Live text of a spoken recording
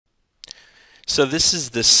So this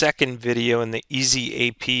is the second video in the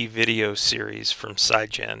EasyAP video series from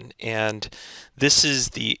PSIGEN, and this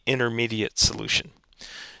is the intermediate solution.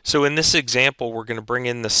 So in this example, we're going to bring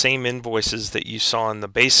in the same invoices that you saw in the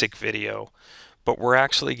basic video, but we're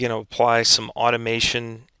actually going to apply some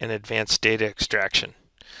automation and advanced data extraction.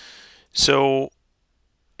 So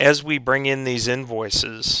as we bring in these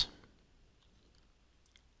invoices,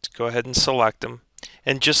 let's go ahead and select them.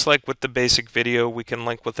 And just like with the basic video, we can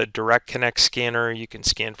link with a direct connect scanner. You can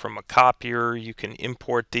scan from a copier. You can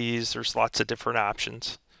import these. There's lots of different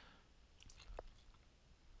options.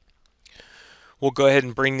 We'll go ahead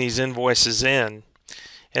and bring these invoices in.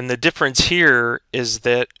 And the difference here is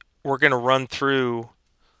that we're going to run through,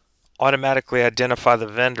 automatically identify the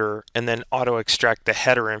vendor, and then auto extract the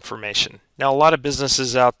header information. Now, a lot of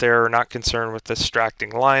businesses out there are not concerned with extracting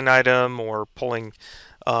line item or pulling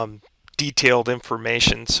detailed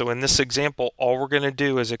information. So in this example, all we're going to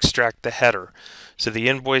do is extract the header. So the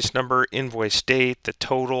invoice number, invoice date, the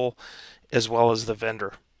total, as well as the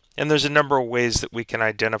vendor. And there's a number of ways that we can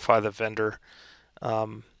identify the vendor.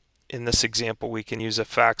 In this example, we can use a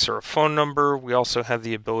fax or a phone number. We also have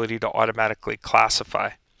the ability to automatically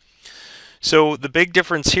classify. So the big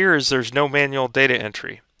difference here is there's no manual data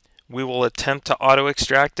entry. We will attempt to auto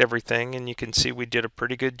extract everything, and you can see we did a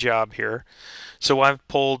pretty good job here. So I've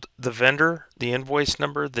pulled the vendor, the invoice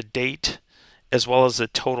number, the date, as well as the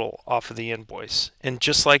total off of the invoice. And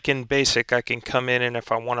just like in basic, I can come in and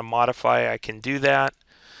if I want to modify, I can do that.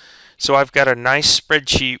 So I've got a nice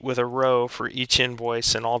spreadsheet with a row for each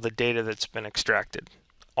invoice and all the data that's been extracted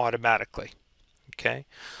automatically. Okay,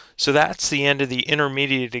 so that's the end of the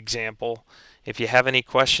intermediate example. If you have any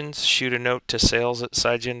questions, shoot a note to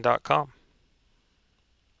sales@PSIGEN.com.